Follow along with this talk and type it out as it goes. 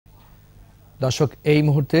দর্শক এই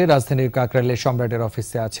মুহূর্তে রাজধানীর কাকরাইলের সম্রাটের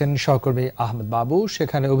অফিসে আছেন সহকর্মী আহমদ বাবু।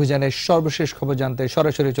 সেখানে অভিযানের সর্বশেষ খবর জানতে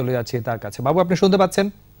সরাসরি চলে যাচ্ছি তার কাছে। বাবু, আপনি শুনতে পাচ্ছেন?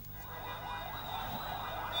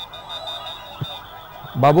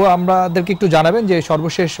 বাবু, আমাদেরকে একটু জানাবেন যে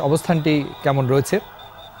সর্বশেষ অবস্থানটি কেমন রয়েছে?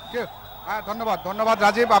 ধন্যবাদ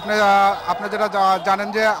রাজীব। আপনি যেটা জানেন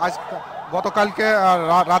যে আজ গতকালকে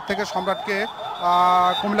রাত থেকে সম্রাটকে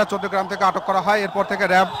কুমিল্লা 14 গ্রাম থেকে আটক করা হয়। এরপর থেকে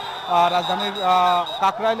র্যাব রাজধানীর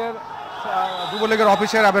কাকরাইলের যুবলীগের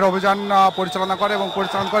অফিসে র্যাবের অভিযান পরিচালনা করে এবং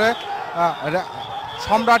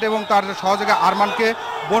সম্রাট এবং তার সহযোগী আরমানকে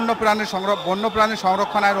বন্যপ্রাণী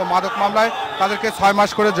সংরক্ষণ আইন ও মাদক মামলায় তাদেরকে 6 মাস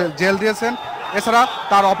করে জেল দিয়েছেন। এছাড়া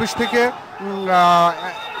তার অফিস থেকে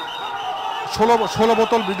 16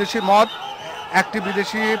 বোতল বিদেশি মদ, একটি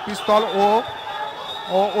বিদেশি পিস্তল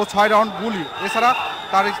ও 6 রাউন্ড গুলি, এছাড়া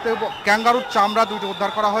তার ক্যাঙ্গারুর চামড়া 2টি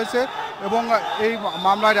উদ্ধার করা হয়েছে। এবং এই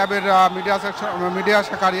মামলায় র্যাবের মিডিয়া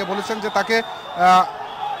শাখা বলেছেন যে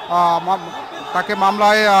তাকে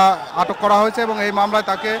মামলায় আটক করা হয়েছে এবং এই মামলায়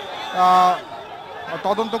তাকে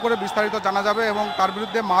তদন্ত করে বিস্তারিত জানা যাবে এবং তার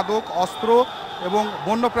বিরুদ্ধে মাদক, অস্ত্র এবং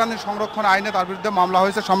বন্যপ্রাণী সংরক্ষণ আইনে তার বিরুদ্ধে মামলা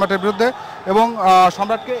হয়েছে সম্রাটের বিরুদ্ধে। এবং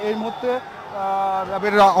সম্রাটকে এই মুহূর্তে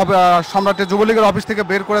র্যাবের সম্রাটের যুবলীগের অফিস থেকে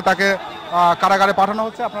বের করে তাকে কারাগারে পাঠানো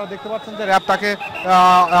হচ্ছে। আপনারা দেখতে পাচ্ছেন যে র্যাব তাকে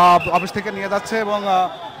অফিস থেকে নিয়ে যাচ্ছে এবং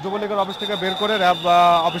যুবলীগের অফিস থেকে বের করে র্যাব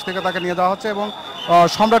অফিস থেকে তাকে নিয়ে যাওয়া হচ্ছে এবং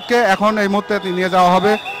সম্রাটকে এখন এই মুহূর্তে নিয়ে যাওয়া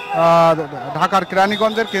হবে ঢাকার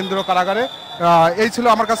কেরানীগঞ্জের কেন্দ্রীয় কারাগারে। এই ছিল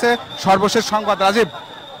আমার কাছে সর্বশেষ সংবাদ। রাজীব,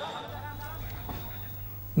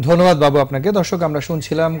 ধন্যবাদ বাবু আপনাকে। দর্শক, আমরা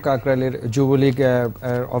শুনছিলাম কাকরাইলের যুবলীগ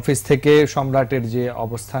অফিস থেকে সম্রাটের যে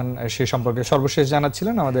অবস্থান সে সম্পর্কে সর্বশেষ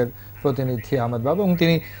জানাচ্ছিলেন আমাদের প্রতিনিধি আহমদ বাবু, এবং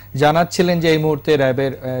তিনি জানাচ্ছিলেন যে এই মুহূর্তে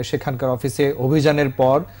র্যাবের সেখানকার অফিসে অভিযানের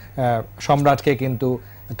পর সম্রাটকে কিন্তু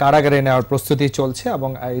কারাগারে নেওয়ার প্রস্তুতি চলছে এবং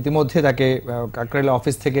ইতিমধ্যে তাকে কাকরাইল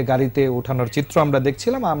অফিস থেকে গাড়িতে ওঠানোর চিত্র আমরা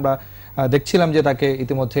দেখছিলাম যে তাকে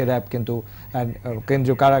ইতিমধ্যে র্যাব কিন্তু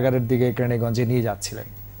কেন্দ্রীয় কারাগারের দিকে কেরানীগঞ্জে নিয়ে যাচ্ছিলেন।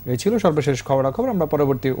 এই ছিল সর্বশেষ খবরাখবর। আমরা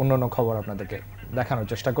পরবর্তী অন্যান্য খবর আপনাদেরকে দেখানোর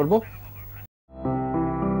চেষ্টা করব।